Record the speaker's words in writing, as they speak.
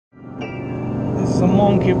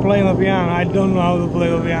monkey playing the piano. I don't know how to play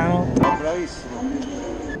the piano. Bravissimo.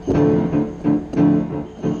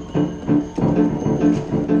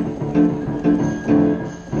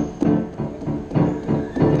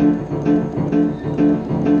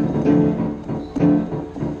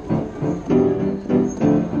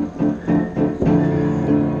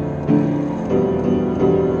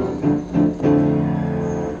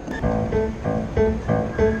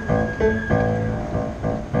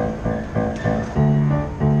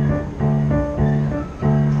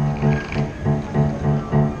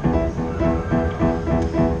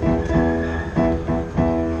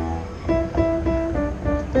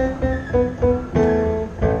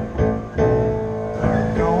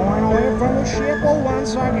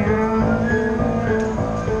 Once again,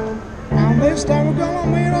 and this time we're gonna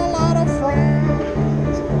meet a lot of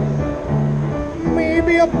friends.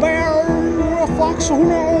 Maybe a bear or a fox, who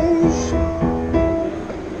knows?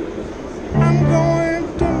 I'm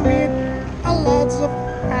going to meet a lots of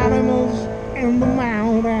animals in the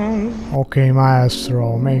mountains. Okay,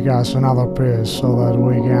 maestro, make us another piece so that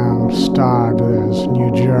we can start this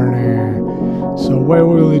new journey. So where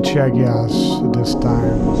will you take us this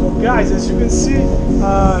time? So guys, as you can see,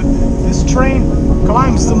 this train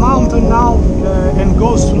climbs the mountain now and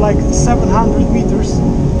goes to like 700 meters.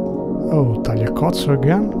 Oh, Tagliacozzo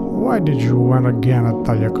again? Why did you went again at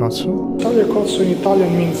Tagliacozzo? Tagliacozzo in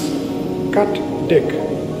Italian means cut dig.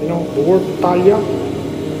 You know, the word taglia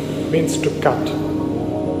means to cut.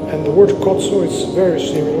 And the word cozzo is very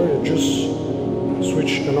similar. You just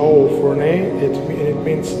switch an O for an A, it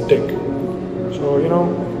means dig. So, you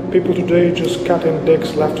know, people today just cutting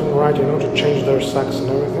dicks left and right, you know, to change their sex and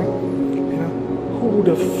everything. You know, who would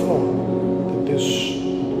have thought that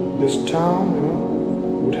this town, you know,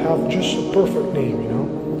 would have just a perfect name, you know,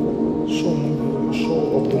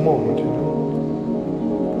 so of the moment, you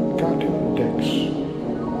know, cutting dicks.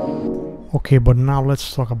 Okay, but now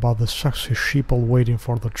let's talk about the sexy sheeple waiting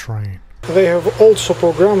for the train. They have also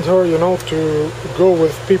programmed her, you know, to go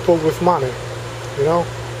with people with money, you know.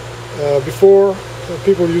 Before,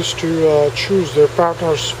 people used to choose their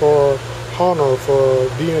partners for honor, for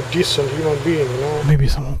being a decent human being, you know. Maybe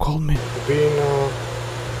someone called me. Being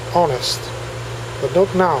honest. But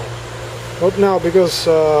not now. Not now, because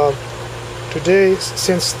today,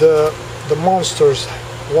 since the monsters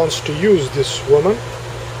wants to use this woman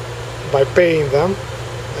by paying them,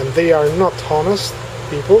 and they are not honest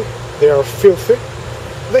people, they are filthy,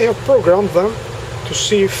 they have programmed them to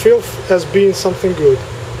see filth as being something good,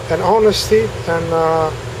 and honesty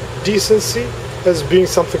and decency as being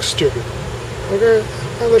something stupid. Okay?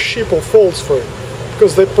 And the sheeple falls for it,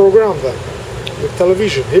 because they program them with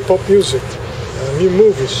television, hip-hop music, new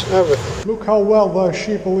movies, everything. Look how well the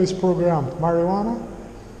sheeple is programmed. Marijuana,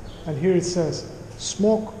 and here it says,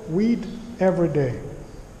 smoke weed every day.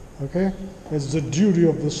 Okay? It's the duty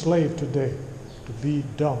of the slave today, to be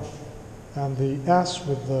dumb. And the S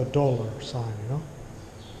with the dollar sign, you know?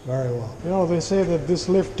 Very well. You know, they say that this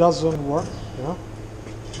lift doesn't work, you know?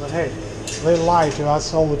 But hey, they lie to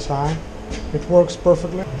us all the time. It works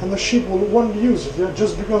perfectly. And the sheep won't use it, yeah?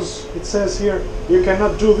 Just because it says here, you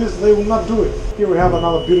cannot do this, they will not do it. Here we have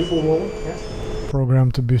another beautiful woman, yeah?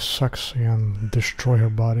 Programmed to be sexy and destroy her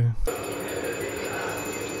body.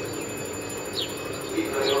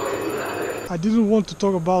 I didn't want to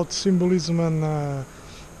talk about symbolism and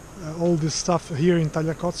all this stuff here in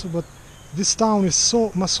Tagliacozzo, but this town is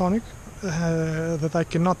so Masonic that I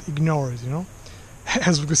cannot ignore it, you know.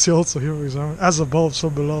 As we can see also here, for example, as above, so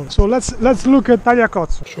below. So let's look at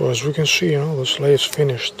Tagliacozzo. So as we can see, you know, the slaves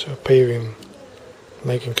finished paving,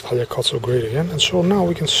 making Tagliacozzo great again, and so now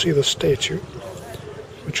we can see the statue,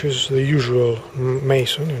 which is the usual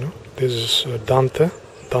Mason, you know. This is Dante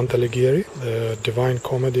Alighieri, the Divine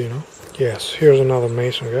Comedy, you know. Yes, here's another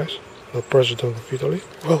Mason, guys, the President of Italy.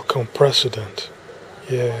 Welcome, President.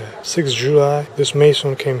 Yeah, 6th July, this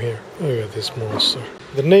Mason came here. Look at this monster.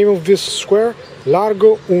 The name of this square,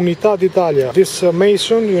 Largo Unità d'Italia. This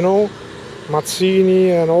Mason, you know, Mazzini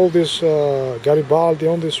and all this Garibaldi,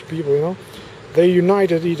 all these people, you know, they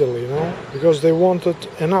united Italy, you know, because they wanted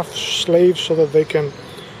enough slaves so that they can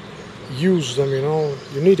use them, you know.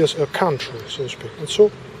 You need a country, so to speak. And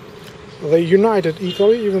so they united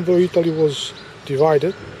Italy, even though Italy was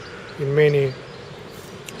divided in many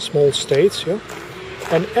small states, yeah.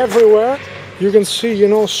 And everywhere you can see, you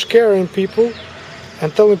know, scaring people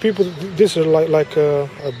and telling people this is like a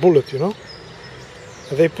bullet, you know.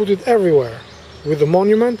 They put it everywhere with the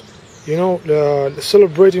monument, you know,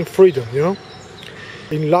 celebrating freedom, you know,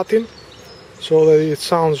 in Latin, so that it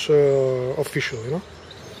sounds official, you know.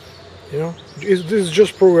 You know, this is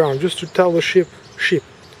just programmed just to tell the sheep,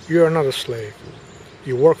 you are not a slave.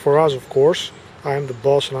 You work for us, of course. I am the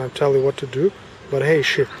boss and I tell you what to do. But hey,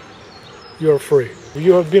 shit, you're free.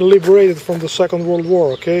 You have been liberated from the Second World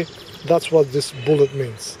War, okay? That's what this bullet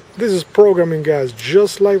means. This is programming, guys,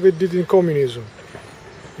 just like they did in communism.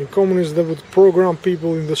 In communism, they would program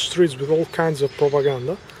people in the streets with all kinds of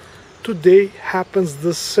propaganda. Today happens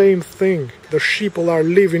the same thing. The sheeple are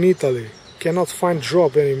leaving Italy, cannot find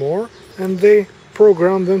job anymore, and they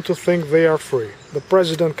program them to think they are free. The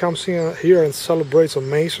president comes here and celebrates a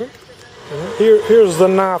mason. Here's the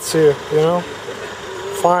Nazi,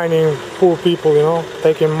 finding poor people,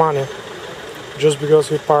 taking money just because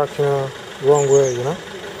he parked in a wrong way,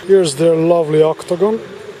 Here's their lovely octagon.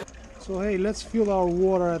 So hey, let's fill our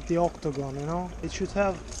water at the octagon, It should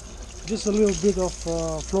have just a little bit of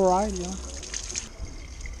fluoride,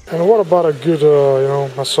 And what about a good,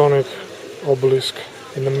 Masonic obelisk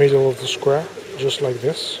in the middle of the square, just like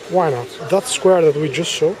this? Why not? That square that we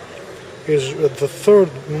just saw is the third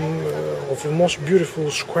of the most beautiful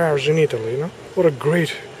squares in Italy, What a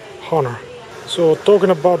great honor. So talking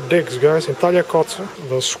about digs, guys, in Tagliacozzo,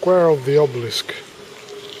 the square of the obelisk.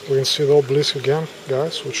 We can see the obelisk again,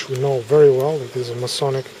 guys, which we know very well. It is a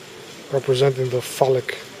Masonic representing the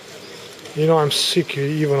phallic. I'm sick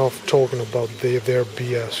even of talking about their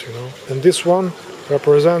BS, And this one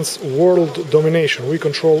represents world domination. We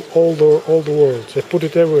control all the world. They put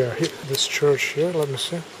it everywhere. This church here, let me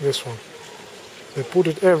see, this one. They put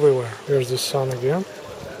it everywhere. Here's the sun again,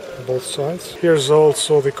 both sides. Here's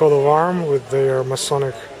also the coat of arms with their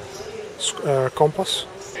Masonic compass.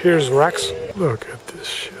 Here's Rex. Look at this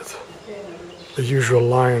shit. The usual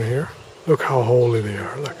lion here. Look how holy they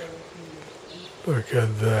are. Look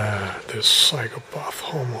at that. This psychopath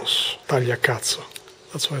homos. Tagliacazzo.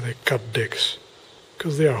 That's why they cut dicks.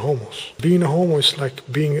 Because they are homos. Being a homo is like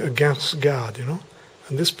being against God,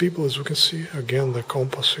 And these people, as we can see, again the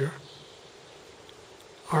compass here,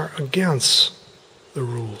 are against the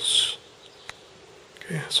rules.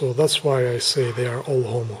 Okay, so that's why I say they are all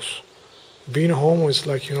homos. Being a homo is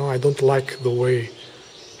like, I don't like the way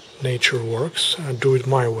nature works, I do it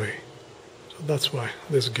my way. So that's why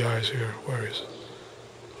these guys here, where is it,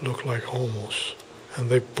 look like homos. And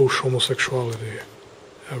they push homosexuality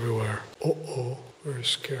everywhere. Very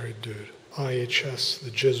scary dude. IHS,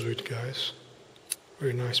 the Jesuit guys.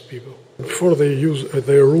 Very nice people. Before they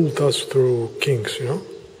ruled us through kings,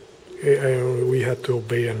 we had to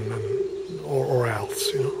obey or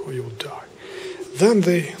else, or you would die. Then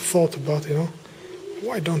they thought about,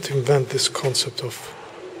 why don't invent this concept of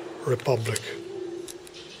republic?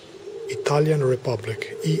 Italian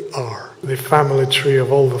Republic, ER. The family tree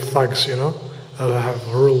of all the thugs, that have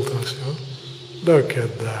ruled us, Look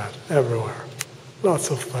at that, everywhere. Lots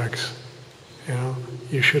of thugs,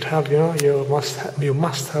 You should have, you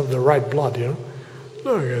must have the right blood,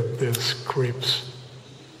 Look at these creeps.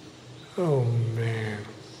 Oh man.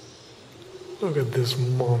 Look at these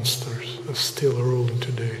monsters that are still ruling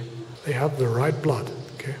today. They have the right blood,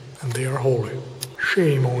 okay? And they are holy.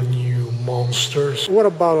 Shame on you, monsters. What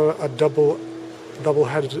about a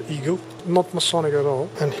double-headed eagle? Not Masonic at all.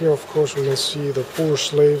 And here, of course, we can see the poor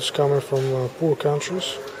slaves coming from poor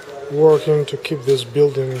countries, working to keep these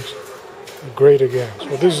buildings great again.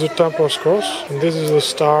 So this is the Templars Cross, and this is the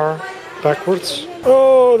star backwards.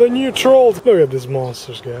 Oh, the new troll! Look at these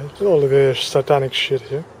monsters, guys. All of this satanic shit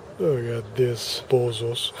here. Look at these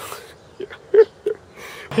bozos.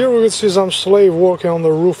 Here we can see some slave working on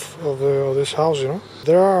the roof of this house,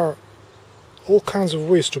 There are all kinds of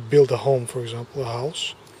ways to build a home, for example, a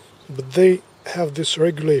house. But they have this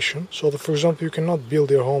regulation, so that, for example, you cannot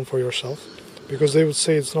build your home for yourself, because they would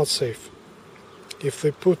say it's not safe. If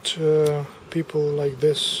they put people like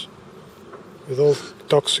this, with all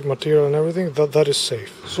toxic material and everything, that is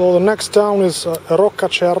safe. So the next town is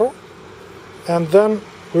Roccacerro, and then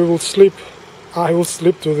we will sleep. I will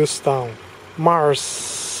sleep to this town,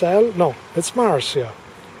 Marcel. No, it's Marcia.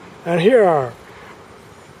 And here are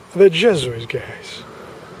the Jesuit guys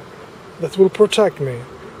that will protect me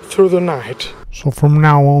through the night. So from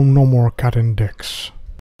now on, no more cutting dicks.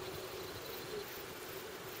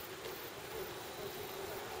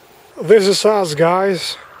 This is us,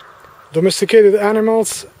 guys. Domesticated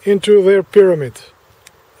animals into their pyramid,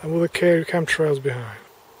 and with the chemtrails behind.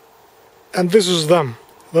 And this is them,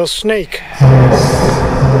 the snake.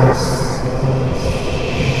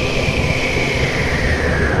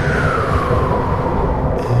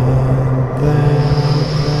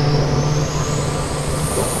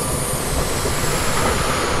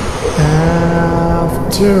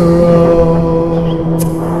 After all,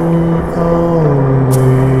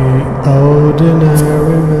 only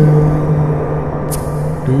ordinary men.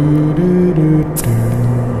 Do, do, do, do.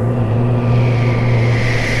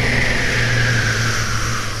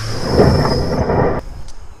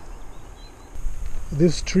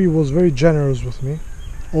 this tree was very generous with me,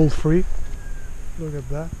 all free. Look at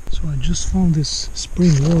that. So I just found this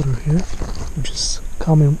spring water here, which is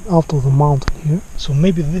coming out of the mountain here. So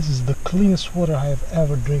maybe this is the cleanest water I have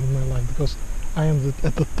ever drank in my life, because I am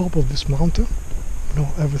at the top of this mountain. You know,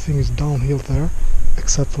 everything is downhill there,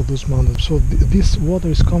 except for those mountains. So this water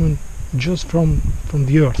is coming just from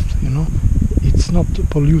the earth, you know. It's not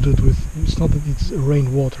polluted with, it's not that it's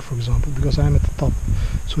rainwater, for example, because I am at the top.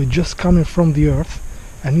 So it's just coming from the earth,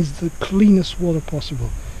 and it's the cleanest water possible.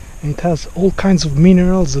 And it has all kinds of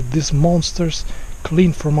minerals that these monsters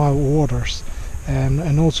clean from our waters,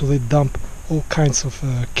 and also they dump all kinds of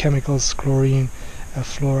chemicals, chlorine,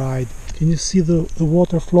 fluoride. Can you see the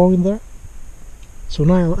water flowing there? So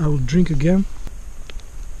now I will drink again.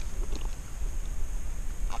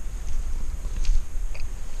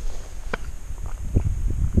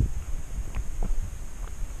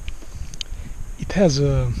 It has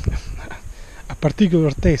a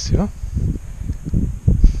particular taste, you know,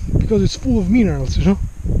 because it's full of minerals, you know.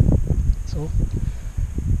 So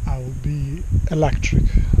I will be electric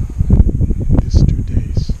in these 2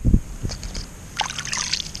 days.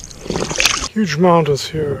 Huge mountains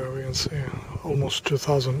here, we can see almost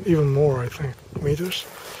 2,000, even more, I think, meters.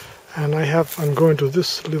 And I'm going to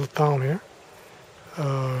this little town here,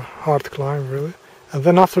 hard climb really. And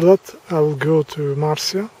then after that I will go to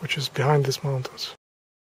Marcia, which is behind these mountains.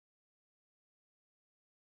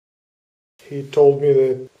 He told me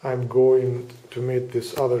that I'm going to meet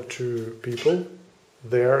these other 2 people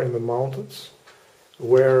there in the mountains,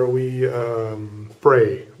 where we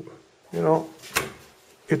pray. You know,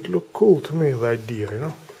 it looked cool to me, the idea, you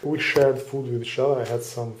know. We shared food with each other. I had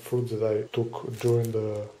some fruit that I took during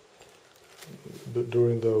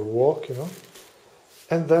the walk, you know.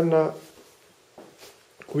 And then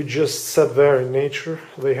we just sat there in nature.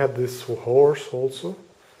 They had this horse also,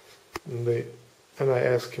 and I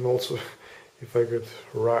asked him also if I could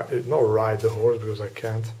not ride the horse, because I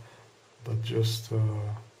can't, but just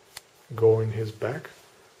go in his back.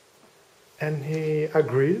 And he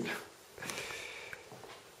agreed.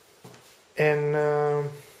 And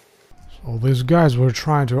so these guys were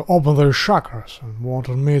trying to open their chakras and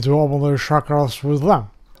wanted me to open their chakras with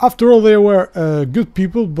them. After all, they were good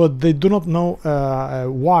people, but they do not know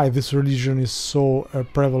why this religion is so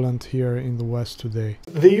prevalent here in the West today.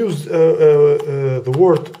 They used the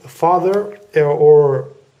word Father, or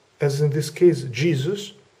as in this case,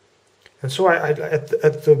 Jesus. And so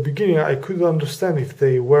at the beginning I couldn't understand if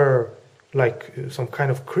they were like some kind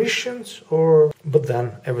of Christians, but then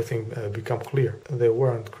everything became clear. They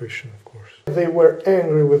weren't Christian, of course. They were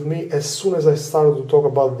angry with me as soon as I started to talk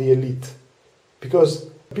about the elite, because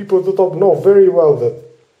people at the top know very well that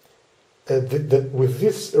with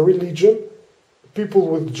this religion, people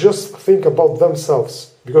would just think about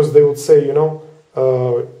themselves, because they would say, you know,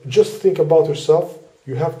 just think about yourself.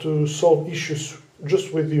 You have to solve issues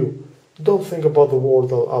just with you. Don't think about the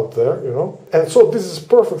world out there, you know. And so this is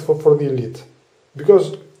perfect for the elite, because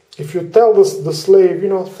if you tell the slave, you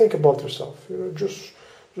know, think about yourself, you know, just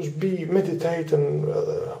meditate and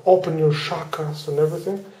open your chakras and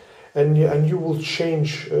everything, and you will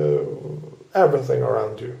change everything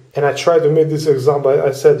around you. And I tried to make this example.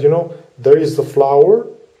 I said, you know, there is the flower,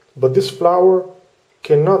 but this flower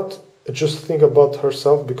cannot just think about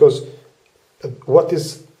herself, because what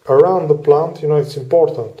is around the plant, you know, it's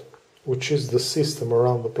important, which is the system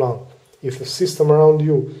around the plant. If the system around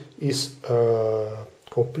you is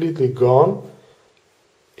completely gone,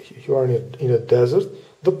 you are in a desert,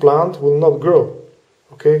 the plant will not grow.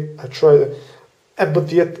 Okay, I tried,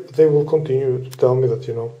 but yet they will continue to tell me that,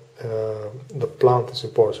 you know, the plant is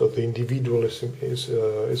important, so the individual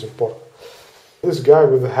is important. This guy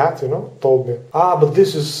with the hat, you know, told me, but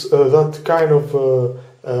this is that kind of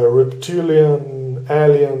reptilian,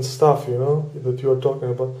 alien stuff, you know, that you are talking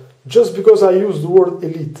about. Just because I use the word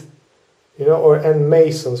elite, you know, and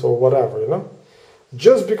Masons or whatever, you know.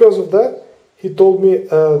 Just because of that, he told me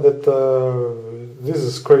that this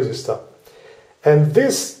is crazy stuff. And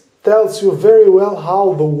this tells you very well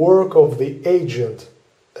how the work of the agent,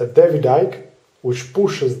 David Icke, which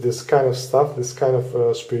pushes this kind of stuff, this kind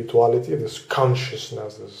of spirituality, this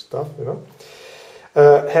consciousness, this stuff, you know,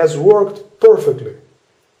 has worked perfectly.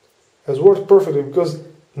 Has worked perfectly, because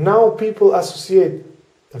now people associate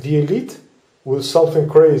the elite with something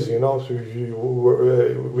crazy, you know,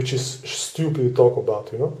 which is stupid to talk about,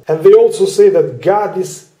 you know. And they also say that God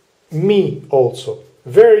is me also.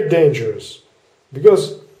 Very dangerous,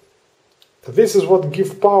 because this is what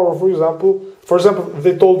gives power. For example,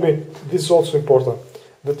 they told me, this is also important,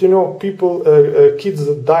 that, you know, people, kids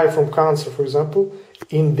that die from cancer, for example,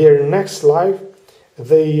 in their next life,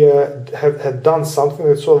 they had done something,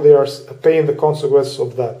 and so they are paying the consequences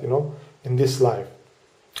of that, you know, in this life.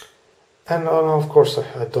 And of course,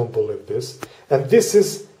 I don't believe this. And this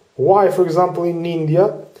is why, for example, in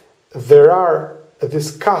India, there are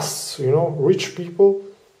these castes, you know, rich people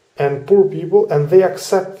and poor people, and they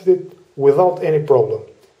accept it without any problem.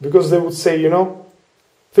 Because they would say, you know,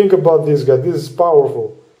 think about this guy, this is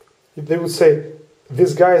powerful. They would say,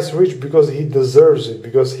 this guy is rich because he deserves it,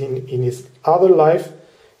 because in his other life,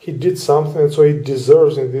 he did something, and so he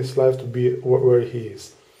deserves in this life to be where he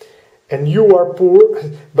is. And you are poor,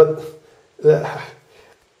 but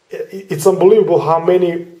it's unbelievable how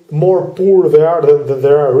many more poor there are than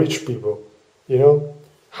there are rich people, you know?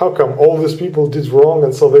 How come all these people did wrong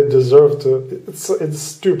and so they deserve to... It's a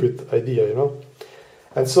stupid idea, you know?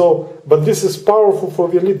 And so, but this is powerful for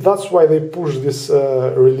the elite. That's why they push this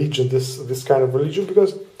religion, this kind of religion,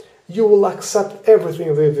 because you will accept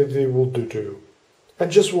everything they will do to you.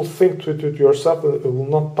 And just will think to yourself, and it will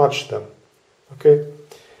not touch them. Okay?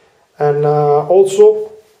 And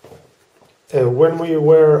also, when we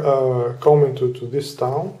were coming to this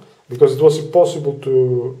town, because it was impossible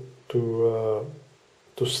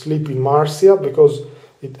to sleep in Marcia, because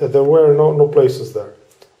there were no places there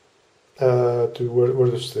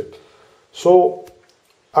where to sleep. So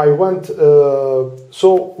I went.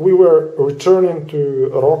 So we were returning to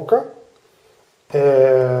Rocca,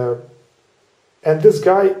 and this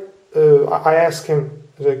guy, I asked him,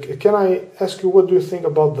 like, "Can I ask you what do you think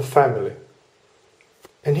about the family?"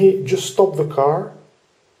 And he just stopped the car,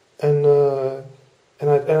 and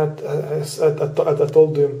I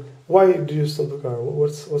told him, "Why do you stop the car?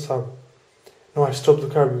 What's happened?" "No, I stopped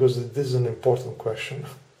the car because this is an important question,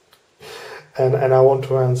 and I want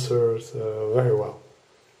to answer it very well."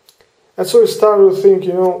 And so he started to think,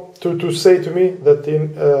 you know, to say to me that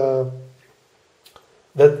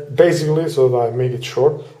that basically, so that I make it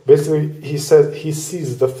short, basically he said he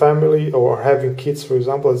sees the family or having kids, for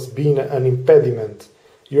example, as being an impediment.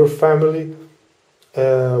 Your family,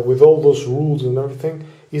 with all those rules and everything,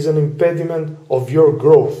 is an impediment of your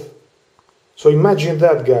growth. So imagine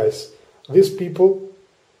that, guys. These people,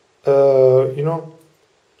 you know,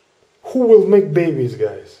 who will make babies,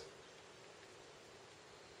 guys?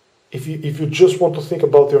 If you just want to think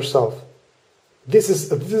about yourself. This is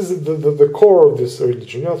the core of this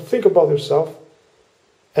religion. You know, think about yourself,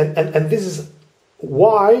 and this is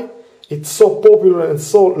why it's so popular and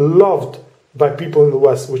so loved by people in the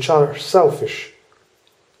West, which are selfish,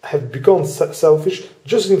 have become selfish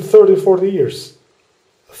just in 30, 40 years,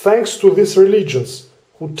 thanks to these religions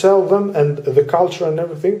who tell them, and the culture and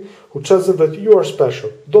everything, who tells them that you are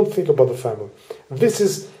special. Don't think about the family. This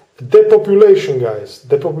is depopulation, guys.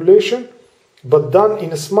 Depopulation, but done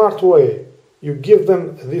in a smart way. You give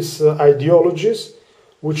them these ideologies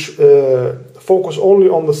which focus only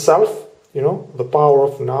on the self, you know, the power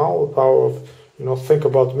of now, the power of, you know, think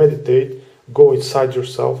about, meditate, go inside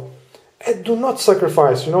yourself, and do not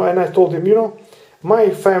sacrifice, you know. And I told him, you know,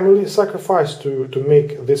 my family sacrificed to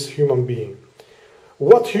make this human being.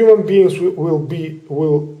 What human beings will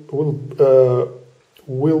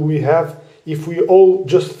we have if we all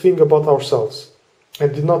just think about ourselves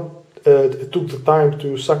and did not took the time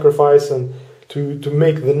to sacrifice and to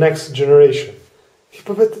make the next generation?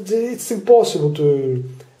 But it's impossible to.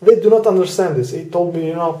 They do not understand this. He told me,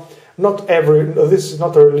 you know, this is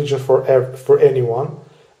not a religion for anyone.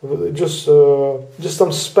 Just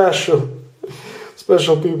some special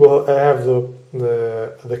people have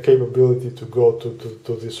the capability to go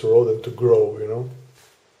to this road and to grow, you know.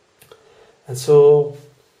 And so,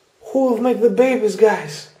 who will make the babies,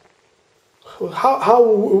 guys? How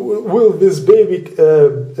will this baby?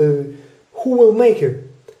 Who will make it?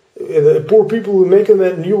 The poor people will make it,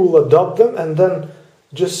 and you will adopt them, and then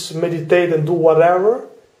just meditate and do whatever,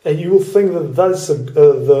 and you will think that that's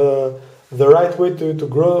the right way to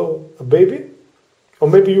grow a baby. Or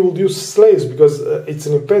maybe you will use slaves because it's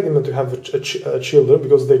an impediment to have children,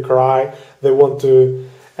 because they cry, they want to.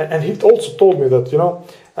 And he also told me that, you know,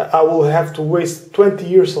 I will have to waste 20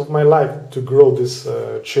 years of my life to grow these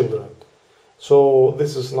children. So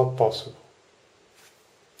this is not possible.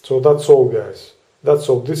 So that's all, guys. That's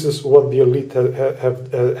all. This is what the elite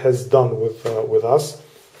has done with us.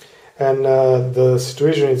 And the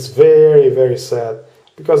situation is very, very sad,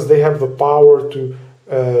 because they have the power to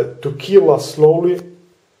kill us slowly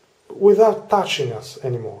without touching us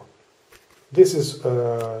anymore. This is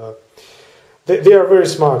they are very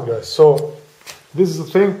smart, guys. So this is the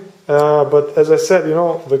thing. But as I said, you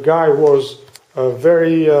know, the guy was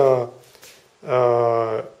very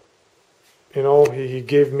you know, he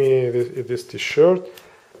gave me this t-shirt,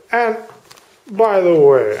 and By the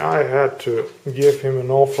way, I had to give him an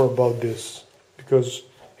offer about this because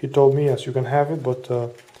he told me, yes, you can have it, but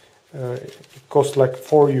it costs like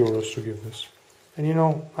 €4 to give this. And you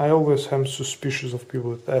know, I always am suspicious of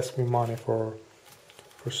people that ask me money for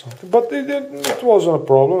something. But it wasn't a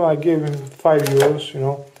problem. I gave him €5, you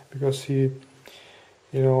know, because he,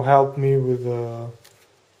 you know, helped me with a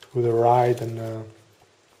ride and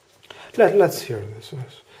let's hear this.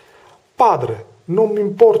 Padre, non mi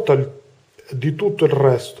importa di tutto il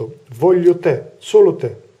resto, voglio te, solo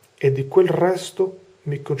te, e di quel resto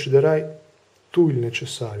mi concederai tu il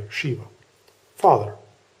necessario, Shiva. Father,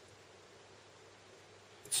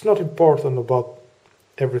 it's not important about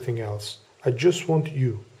everything else. I just want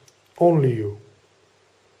you, only you.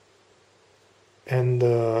 And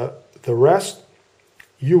the rest,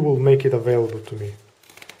 you will make it available to me,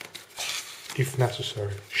 if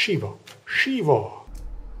necessary. Shiva, Shiva.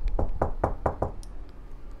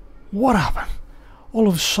 What happened? All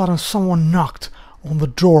of a sudden someone knocked on the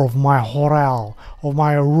door of my hotel, of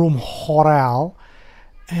my room hotel,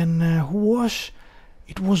 and who was?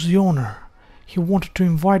 It was the owner. He wanted to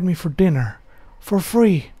invite me for dinner, for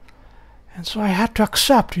free, and so I had to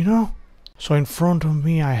accept, you know. So in front of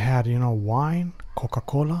me I had, you know, wine,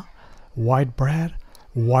 Coca-Cola, white bread,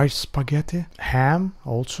 white spaghetti, ham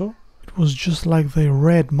also. It was just like they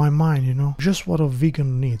read my mind, you know, just what a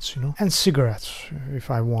vegan needs, you know, and cigarettes, if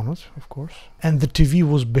I wanted, of course. And the TV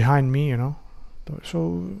was behind me, you know,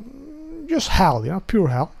 so just hell, you know, pure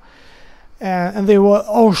hell. And they were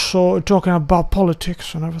also talking about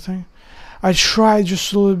politics and everything. I tried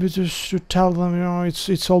just a little bit to tell them, you know,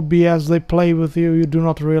 it's all BS, they play with you, you do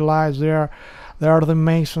not realize they are the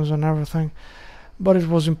Masons and everything. But it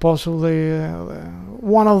was impossible.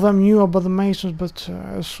 One of them knew about the Masons, but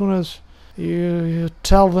as soon as you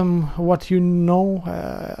tell them what you know,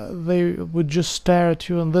 they would just stare at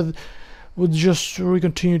you and they would just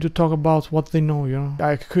continue to talk about what they know, you know.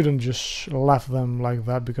 I couldn't just laugh them like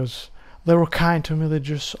that because they were kind to me. They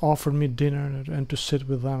just offered me dinner and to sit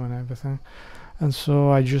with them and everything. And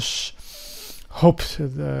so I just hoped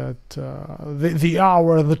that the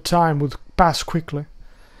hour and the time would pass quickly.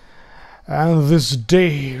 And this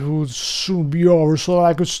day would soon be over so that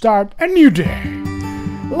I could start a new day.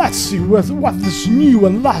 Let's see what this new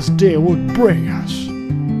and last day would bring us.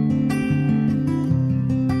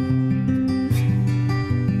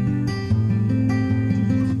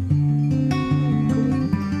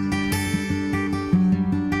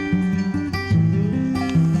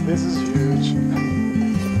 This is huge.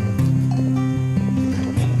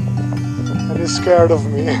 And he's scared of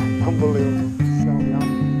me. Unbelievable.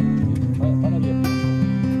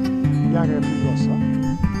 Bianca è più grossa?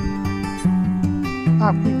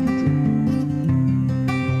 Ah, qui più giù.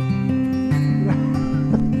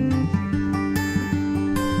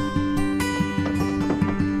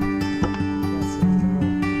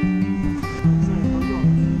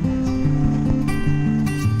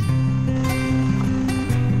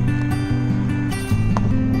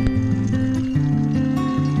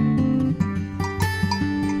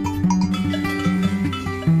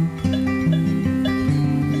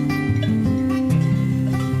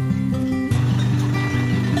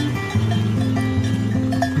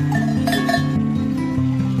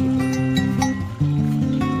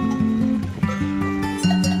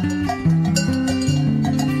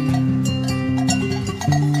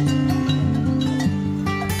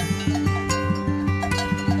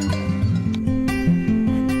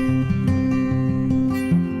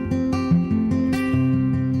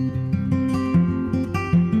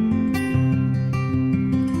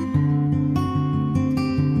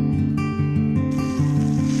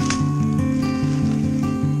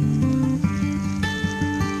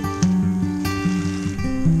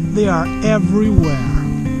 They are everywhere,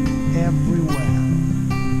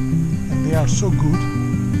 and they are so good.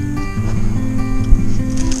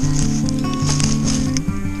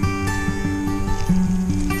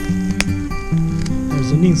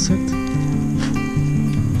 There's an insect.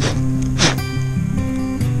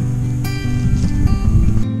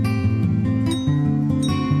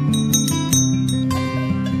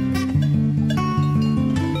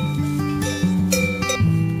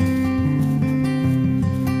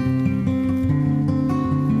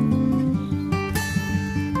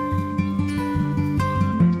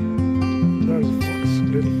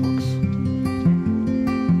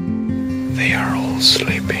 They are all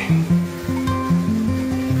sleeping.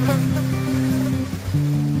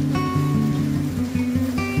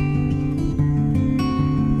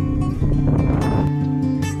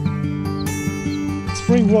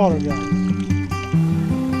 Spring water, guys.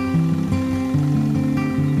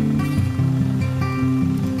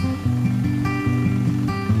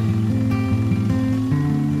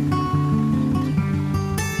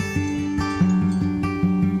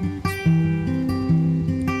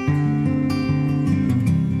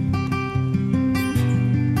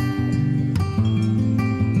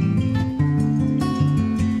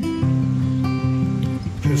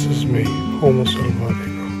 homo salvatico.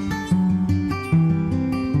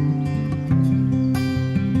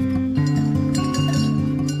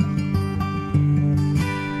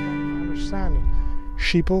 Understanding,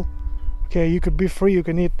 sheeple. Okay, you could be free, you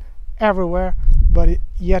can eat everywhere, but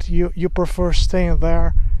yet you prefer staying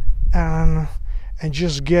there and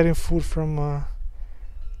just getting food from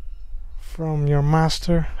your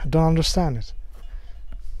master. I don't understand it.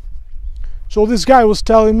 So this guy was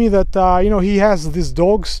telling me that he has these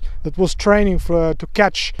dogs that was training to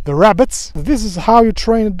catch the rabbits. This is how you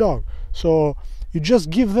train a dog. So you just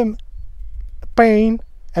give them pain,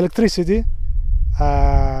 electricity,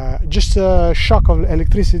 just a shock of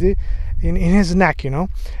electricity in his neck, and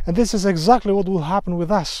this is exactly what will happen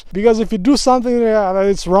with us. Because if you do something that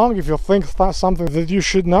is wrong, if you think something that you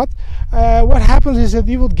should not, what happens is that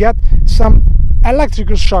you would get some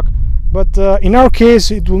electrical shock. But in our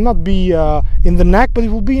case, it will not be in the neck, but it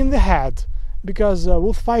will be in the head. Because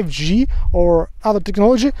with 5G or other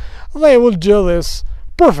technology, they will do this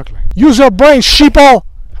perfectly. Use your brain, sheeple!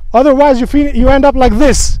 Otherwise, you end up like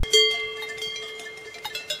this.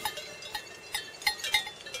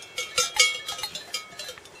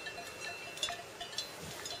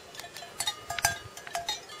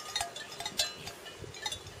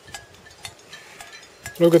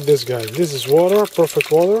 Look at this, guys. This is water,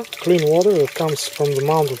 perfect water, clean water that comes from the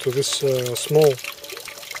mountain to this small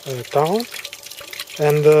town.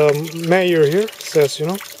 And the mayor here says,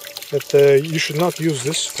 that you should not use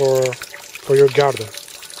this for your garden.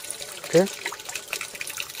 Okay?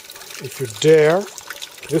 If you dare,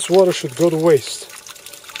 this water should go to waste.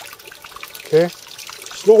 Okay?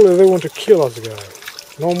 Slowly they want to kill us,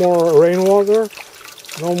 guys. No more rainwater,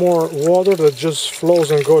 no more water that just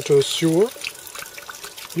flows and goes to the sewer.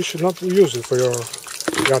 You should not use it for your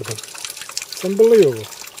garden. It's unbelievable.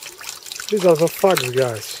 These are the thugs,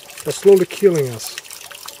 guys. They're slowly killing us.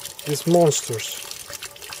 These monsters.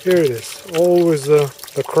 Here it is. Always the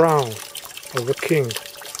crown of the king.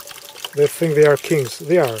 They think they are kings.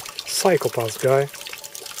 They are psychopaths, guy.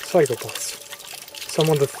 Psychopaths.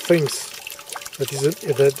 Someone that thinks that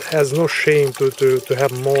has no shame to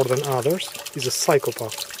have more than others is a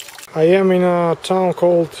psychopath. I am in a town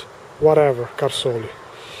called whatever, Carsoli.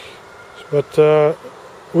 But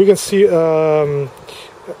we can see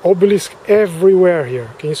obelisk everywhere here.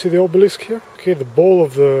 Can you see the obelisk here? Okay, the bowl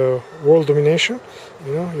of the world domination.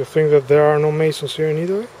 You think that there are no Masons here in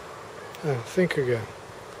Italy? Think again.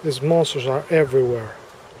 These monsters are everywhere.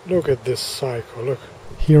 Look at this cycle, look.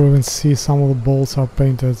 Here we can see some of the balls are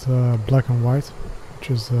painted black and white, which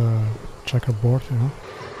is the checkerboard,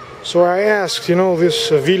 So I asked, this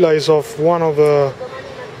villa is of one of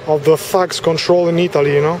the thugs controlling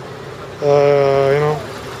Italy,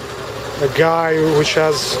 a guy which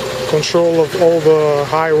has control of all the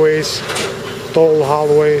highways, toll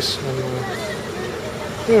hallways,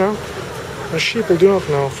 and and people do not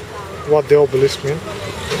know what the obelisk mean.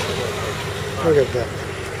 Look at that.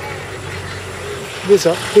 These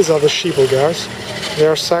are the sheeple guys. They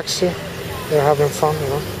are sexy. They're having fun,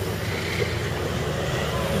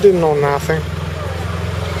 Didn't know nothing.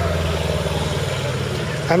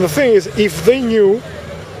 And the thing is, if they knew,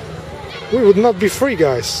 we would not be free,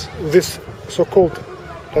 guys. This so-called,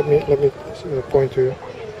 let me point to you,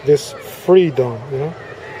 this freedom,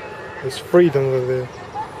 this freedom that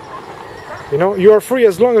you are free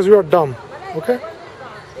as long as you are dumb, okay?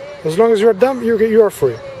 As long as you are dumb, you are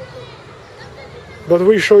free. But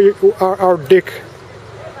we show you our dick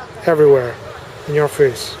everywhere in your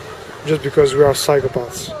face, just because we are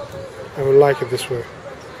psychopaths and we like it this way.